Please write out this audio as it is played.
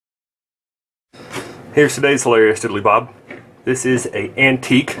Here's today's hilarious diddly bob. This is an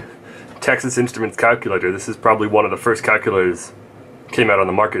antique Texas Instruments calculator. This is probably one of the first calculators came out on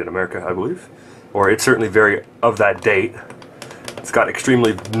the market in America, I believe. Or it's certainly very of that date. It's got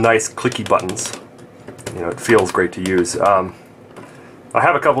extremely nice clicky buttons. You know, it feels great to use. I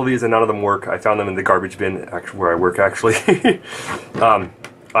have a couple of these and none of them work. I found them in the garbage bin where I work actually.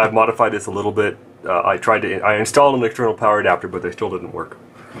 I've modified this a little bit. I installed an external power adapter, but they still didn't work.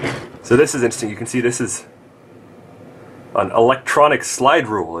 So this is interesting. You can see this is an electronic slide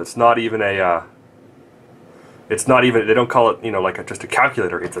rule. It's not even a they don't call it, you know, like just a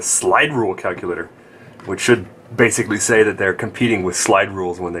calculator. It's a slide rule calculator, which should basically say that they're competing with slide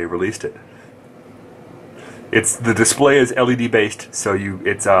rules when they released it. The display is LED based, so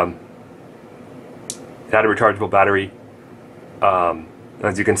it had a rechargeable battery.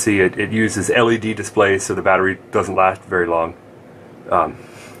 As you can see, it uses LED displays, so the battery doesn't last very long.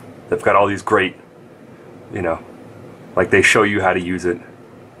 They've got all these great, you know, like they show you how to use it.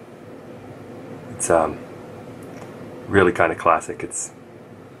 It's really kind of classic. It's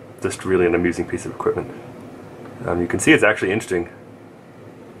just really an amusing piece of equipment. You can see it's actually interesting.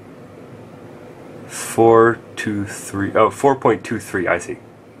 4.23, I see.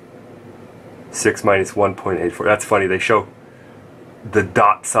 6 minus 1.84. That's funny. They show the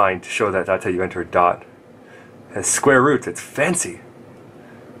dot sign to show that that's how you enter a dot. It has square roots. It's fancy.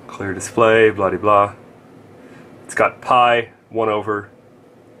 Clear display, blah de blah. It's got pi, 1 over,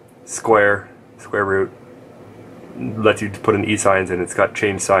 square root. Lets you put in E signs, and it's got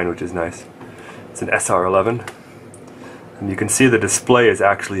change sign, which is nice. It's an SR-11. And you can see the display is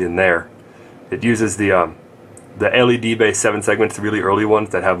actually in there. It uses the LED based 7 segments, the really early ones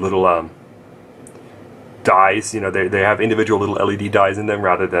that have little dies. You know, they have individual little LED dies in them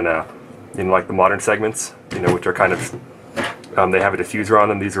rather than you know, like the modern segments, you know, which are kind of they have a diffuser on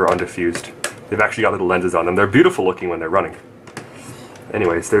them. These are undiffused. They've actually got little lenses on them. They're beautiful looking when they're running.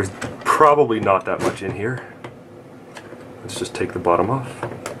 Anyways, there's probably not that much in here. Let's just take the bottom off.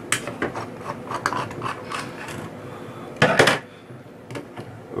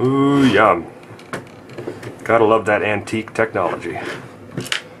 Ooh, yum. Gotta love that antique technology.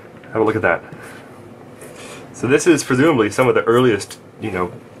 Have a look at that. So this is presumably some of the earliest, you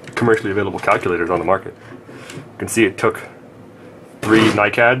know, commercially available calculators on the market. You can see it took 3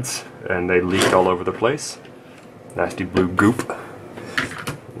 NiCads and they leaked all over the place. Nasty blue goop.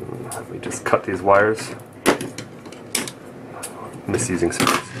 Let me just cut these wires. Misusing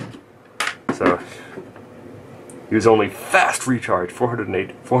space. So use only fast recharge,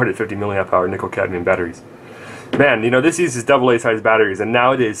 450 milliamp hour nickel cadmium batteries. Man, you know, this uses AA size batteries, and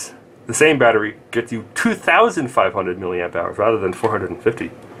nowadays the same battery gets you 2,500 milliamp hours rather than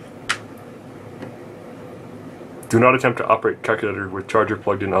 450. Do not attempt to operate calculator with charger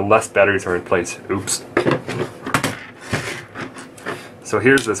plugged in unless batteries are in place. Oops. So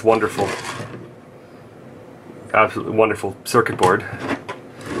here's this wonderful, absolutely wonderful circuit board.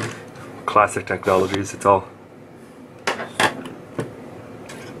 Classic technologies. It's all.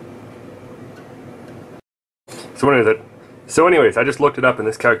 So anyways, I just looked it up, and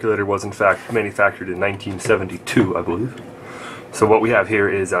this calculator was in fact manufactured in 1972, I believe. So what we have here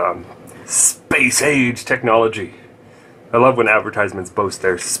is space age technology. I love when advertisements boast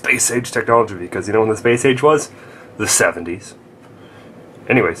their space age technology, because you know when the space age was? The 70s.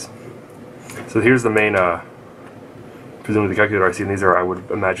 Anyways, so here's the main, presumably the calculator I see, and these are, I would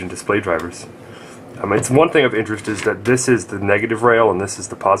imagine, display drivers. It's one thing of interest is that this is the negative rail and this is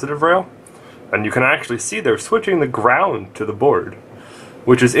the positive rail. And you can actually see they're switching the ground to the board,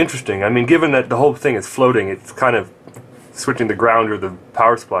 which is interesting. I mean, given that the whole thing is floating, it's kind of switching the ground or the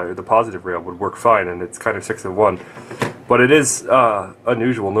power supply or the positive rail would work fine, and it's kind of 6 of 1. But it is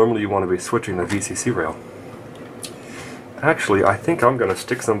unusual. Normally you want to be switching the VCC rail. Actually, I think I'm going to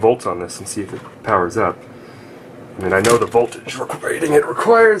stick some volts on this and see if it powers up. I mean, I know the voltage rating it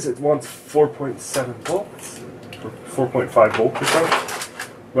requires. It wants 4.7 volts, or 4.5 volts or so.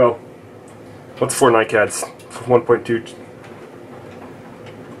 Well, what's 4 NiCads? 1.2,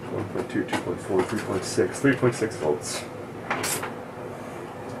 2.4, 3.6 volts.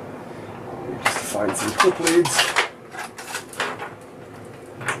 Let me just find some clip leads.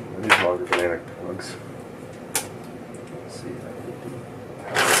 I need longer banana plugs. Let's see if I can do.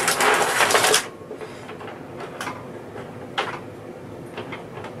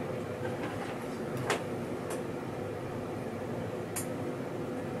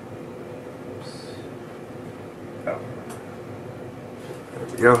 Oh. There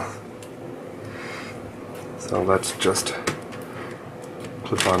we go. So let's just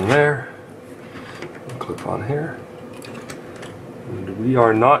clip on there, clip on here. And we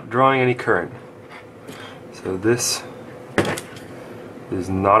are not drawing any current. So this is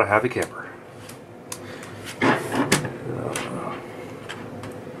not a happy camper.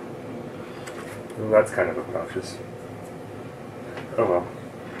 Well, that's kind of obnoxious. Oh well.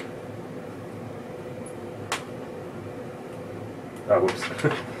 Oh, whoops.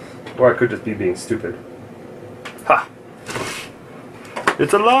 Or I could just be being stupid. Ha!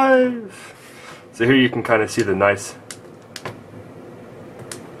 It's alive! So here you can kind of see the nice...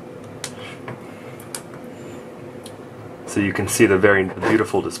 So you can see the very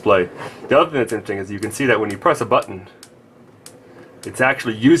beautiful display. The other thing that's interesting is you can see that when you press a button, it's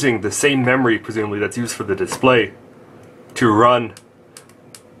actually using the same memory, presumably, that's used for the display to run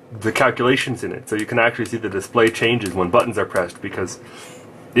the calculations in it. So you can actually see the display changes when buttons are pressed because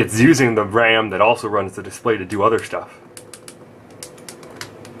it's using the RAM that also runs the display to do other stuff.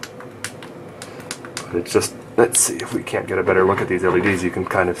 But it's just, let's see if we can't get a better look at these LEDs. You can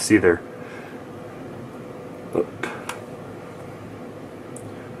kind of see their...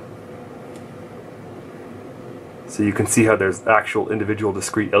 So you can see how there's actual individual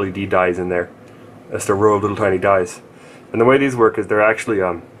discrete LED dies in there. That's a row of little tiny dies. And the way these work is they're actually,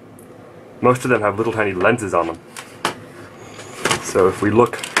 most of them have little tiny lenses on them. So if we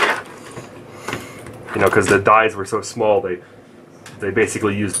look, you know, because the dies were so small, they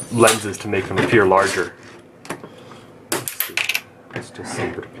basically used lenses to make them appear larger. Let's just see a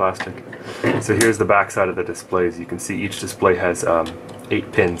bit of plastic. So here's the back side of the displays. You can see each display has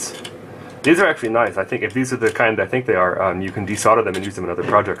 8 pins. These are actually nice. I think if these are the kind I think they are, you can desolder them and use them in other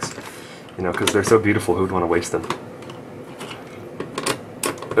projects. You know, because they're so beautiful, who'd want to waste them?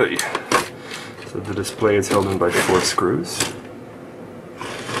 So the display is held in by 4 screws.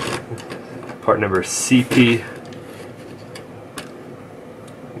 Part number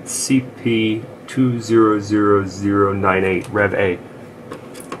CP200098 Rev A.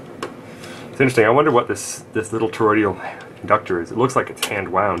 It's interesting. I wonder what this little toroidal inductor is. It looks like it's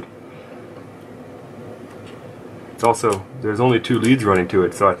hand wound. It's also, there's only 2 leads running to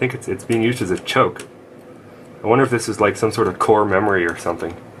it, so I think it's being used as a choke. I wonder if this is like some sort of core memory or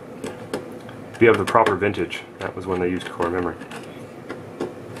something. To be of the proper vintage, that was when they used core memory.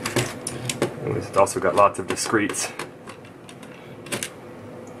 And it's also got lots of discretes.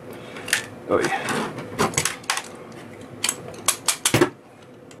 Oh yeah.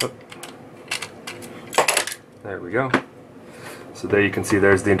 Oh. There we go. So there you can see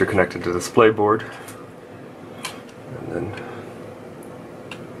there's the interconnected to display board. And then,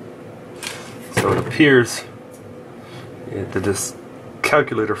 so it appears that this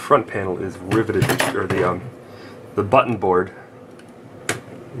calculator front panel is riveted, or the button board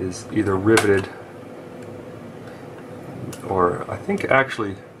is either riveted, or I think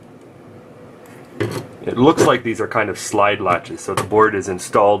actually it looks like these are kind of slide latches, so the board is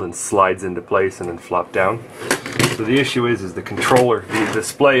installed and slides into place and then flop down. So the issue is the controller, the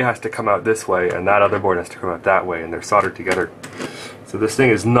display has to come out this way and that other board has to come out that way, and they're soldered together. So this thing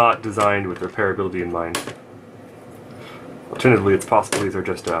is not designed with repairability in mind. Alternatively, it's possible these are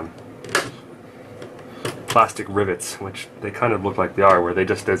just plastic rivets, which they kind of look like they are, where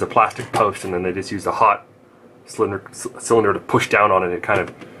there's a plastic post and then they just use a hot cylinder to push down on it, and it kind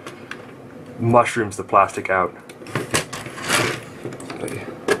of mushrooms the plastic out. Okay.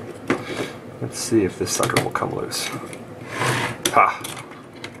 Let's see if this sucker will come loose. Ha!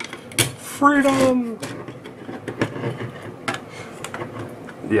 Freedom!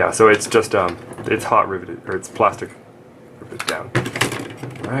 Yeah, so it's just it's hot riveted, or it's plastic riveted down.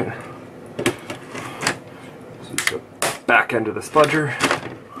 Alright. So use the back end of the spudger.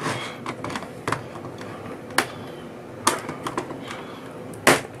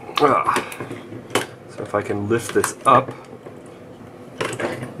 So if I can lift this up,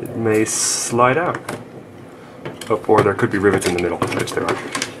 it may slide out. Oh, or there could be rivets in the middle, which there are.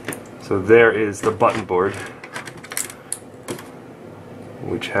 So there is the button board,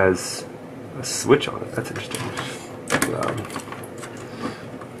 which has a switch on it. That's interesting.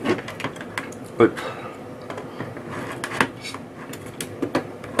 But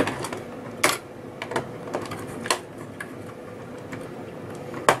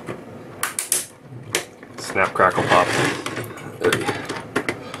snap, crackle, pop.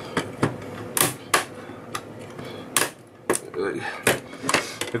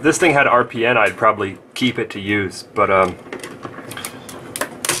 If this thing had RPN, I'd probably keep it to use, but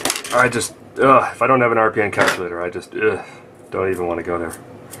I just, if I don't have an RPN calculator, I just don't even want to go there.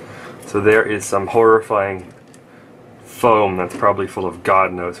 So there is some horrifying foam that's probably full of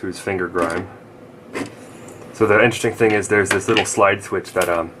God knows whose finger grime. So the interesting thing is there's this little slide switch that,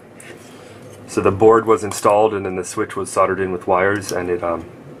 so the board was installed and then the switch was soldered in with wires, and it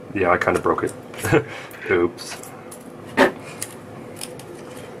Yeah, I kind of broke it. Oops.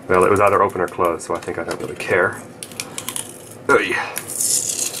 Well, it was either open or closed, so I think I don't really care. Oh yeah.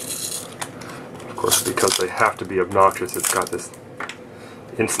 Of course, because they have to be obnoxious, it's got this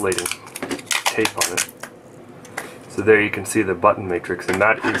insulating tape on it. So there you can see the button matrix, and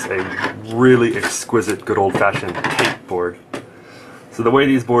that is a really exquisite, good old-fashioned tape board. So the way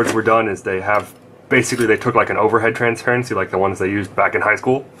these boards were done is they have, basically they took like an overhead transparency, like the ones they used back in high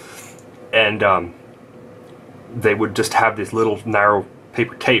school, and they would just have this little narrow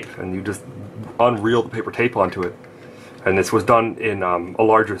paper tape, and you just unreel the paper tape onto it. And this was done in a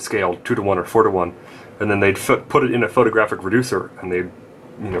larger scale, 2:1 or 4:1, and then they'd put it in a photographic reducer, and they'd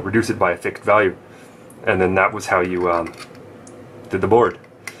reduce it by a fixed value, and then that was how you did the board.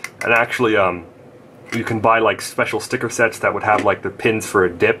 And actually, you can buy like special sticker sets that would have like the pins for a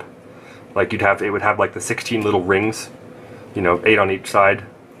dip, like it would have like the 16 little rings, 8 on each side,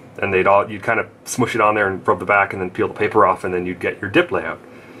 and you'd kind of smush it on there and rub the back, and then peel the paper off, and then you'd get your dip layout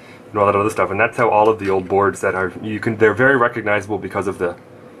and all that other stuff. And that's how all of the old boards that are they're very recognizable because of the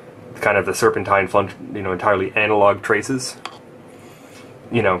kind of the serpentine, entirely analog traces.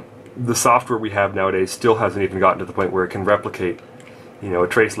 The software we have nowadays still hasn't even gotten to the point where it can replicate, a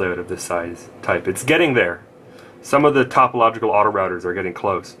trace layout of this type. It's getting there. Some of the topological auto routers are getting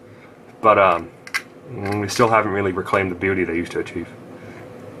close, but we still haven't really reclaimed the beauty they used to achieve.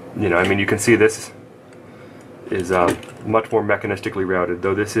 You can see this is much more mechanistically routed,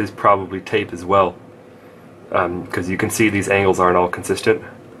 though this is probably tape as well, because you can see these angles aren't all consistent.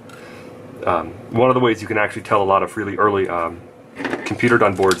 One of the ways you can actually tell a lot of really early computer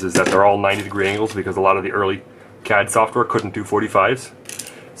done boards is that they're all 90-degree angles, because a lot of the early CAD software couldn't do 45s.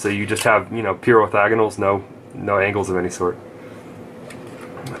 So you just have, pure orthogonals, no angles of any sort.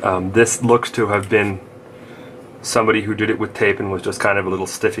 This looks to have been somebody who did it with tape and was just kind of a little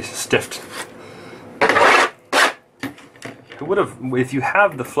stiffed. It would have, if you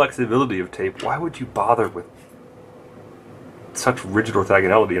have the flexibility of tape, why would you bother with such rigid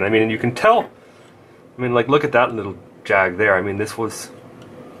orthogonality? And you can tell. Like, look at that little jag there.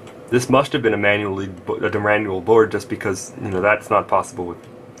 This must have been a manual board, just because that's not possible with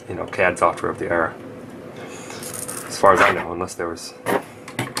CAD software of the era, as far as I know, unless there was.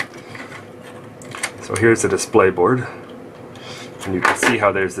 So here's the display board, and you can see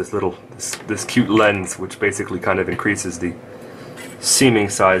how there's this cute lens which basically kind of increases the seeming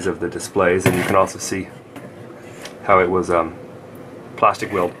size of the displays, and you can also see how it was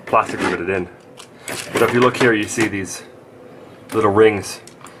plastic riveted in. So if you look here, you see these little rings.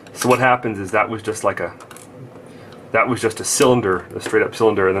 So what happens is that was just a cylinder, a straight up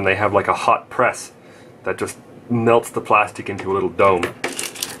cylinder, and then they have like a hot press that just melts the plastic into a little dome.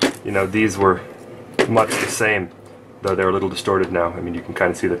 These were much the same, though they're a little distorted now. You can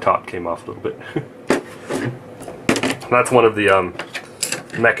kind of see the top came off a little bit. That's one of the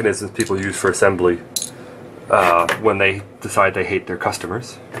mechanisms people use for assembly when they decide they hate their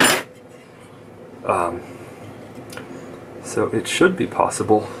customers. So it should be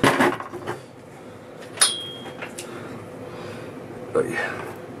possible. I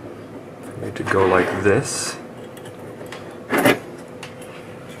need to go like this.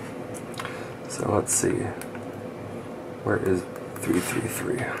 So let's see. Where is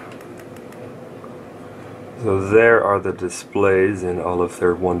 333? So there are the displays in all of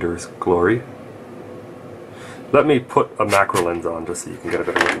their wondrous glory. Let me put a macro lens on just so you can get a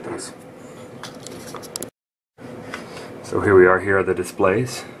better look at those. So here we are, here are the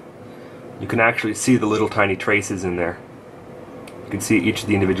displays. You can actually see the little tiny traces in there. You can see each of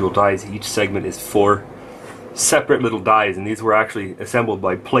the individual dies. Each segment is 4 separate little dies, and these were actually assembled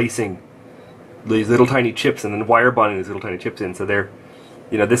by placing these little tiny chips and then wire bonding these little tiny chips in. So they're,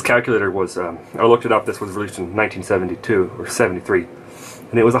 this calculator was, I looked it up, this was released in 1972 or 73,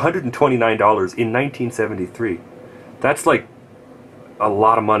 and it was $129 in 1973. That's like a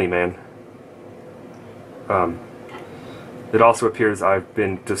lot of money, man. It also appears I've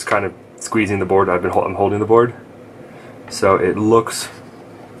been just kind of squeezing the board. I'm holding the board, so it looks.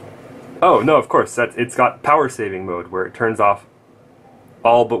 Oh no, of course it's got power saving mode where it turns off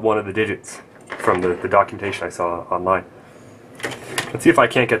all but one of the digits from the documentation I saw online. Let's see if I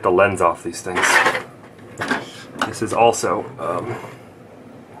can't get the lens off these things. This is also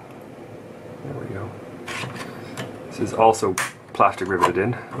there we go. This is also plastic riveted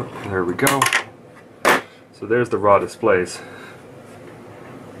in. Oh, there we go. So there's the raw displays.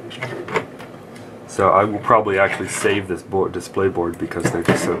 So I will probably actually save this display board because they're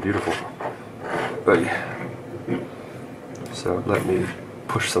just so beautiful. But so let me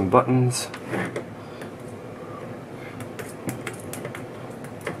push some buttons.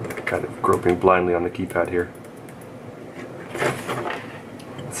 kind of groping blindly on the keypad here.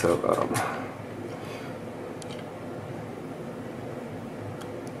 So,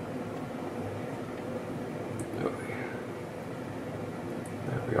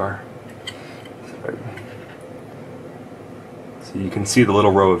 there we are. So you can see the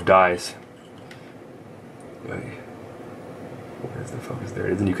little row of dies. Where's the focus? There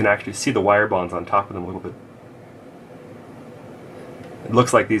it is. And you can actually see the wire bonds on top of them a little bit. It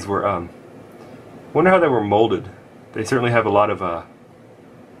looks like these were, I wonder how they were molded. They certainly have a lot of,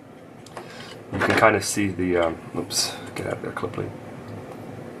 you can kind of see the, oops, get out of there, clip lead.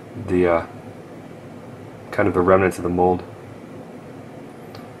 The, kind of the remnants of the mold.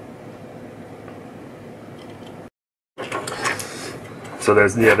 So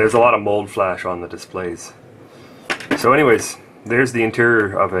there's a lot of mold flash on the displays. So anyways, there's the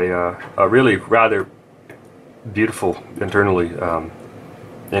interior of a really rather beautiful internally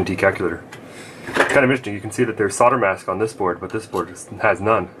antique calculator. It's kind of interesting. You can see that there's solder mask on this board, but this board just has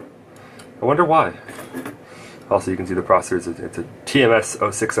none. I wonder why. Also, you can see the processor. It's a TMS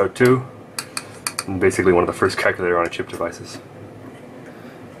 0602, and basically one of the first calculator on a chip devices.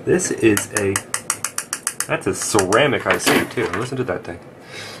 This is that's a ceramic IC too. Listen to that thing.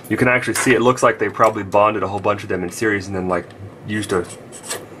 You can actually see it looks like they probably bonded a whole bunch of them in series and then like used a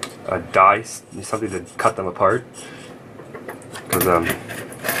die, something to cut them apart. Because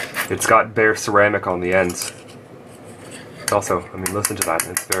it's got bare ceramic on the ends. Also, I mean, listen to that.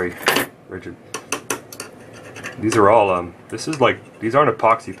 It's very rigid. These are all this is like, these aren't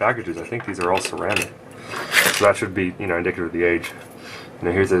epoxy packages. I think these are all ceramic. So that should be, you know, indicative of the age.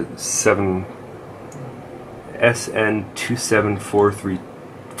 Now here's a SN27423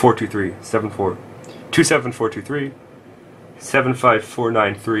 27423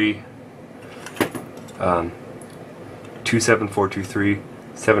 75493 27423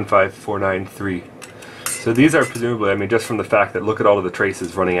 75493. So these are presumably, I mean, just from the fact that look at all of the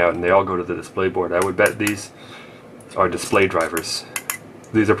traces running out and they all go to the display board, I would bet these are display drivers.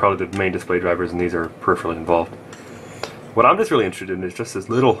 These are probably the main display drivers and these are peripherally involved. What I'm just really interested in is just this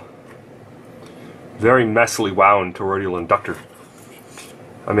little very messily wound toroidal inductor.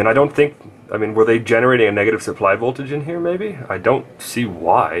 I mean, I don't think, I mean, were they generating a negative supply voltage in here maybe? I don't see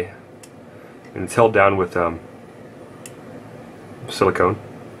why. And it's held down with silicone.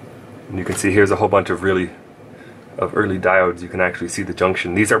 And you can see here's a whole bunch of early diodes. You can actually see the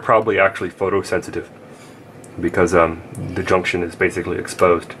junction. These are probably actually photosensitive because the junction is basically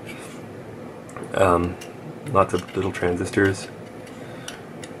exposed. Lots of little transistors,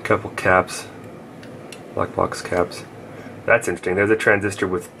 a couple caps, black box caps. That's interesting. There's a transistor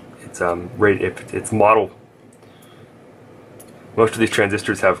with its model. Most of these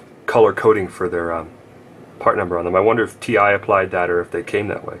transistors have color coding for their part number on them. I wonder if TI applied that or if they came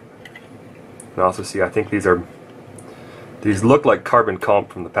that way. And also see, I think these look like carbon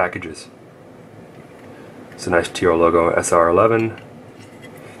comp from the packages. It's a nice TR logo, SR-11.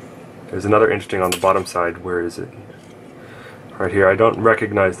 There's another interesting on the bottom side. Where is it? Right here. I don't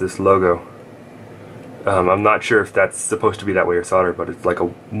recognize this logo. I'm not sure if that's supposed to be that way or soldered, but it's like a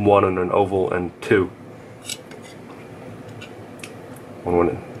 1 and an oval and 2. 1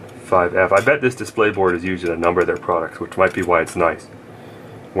 and 5F. I bet this display board is used in a number of their products, which might be why it's nice.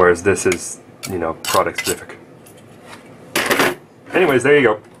 Whereas this is, you know, product specific. Anyways, there you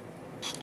go.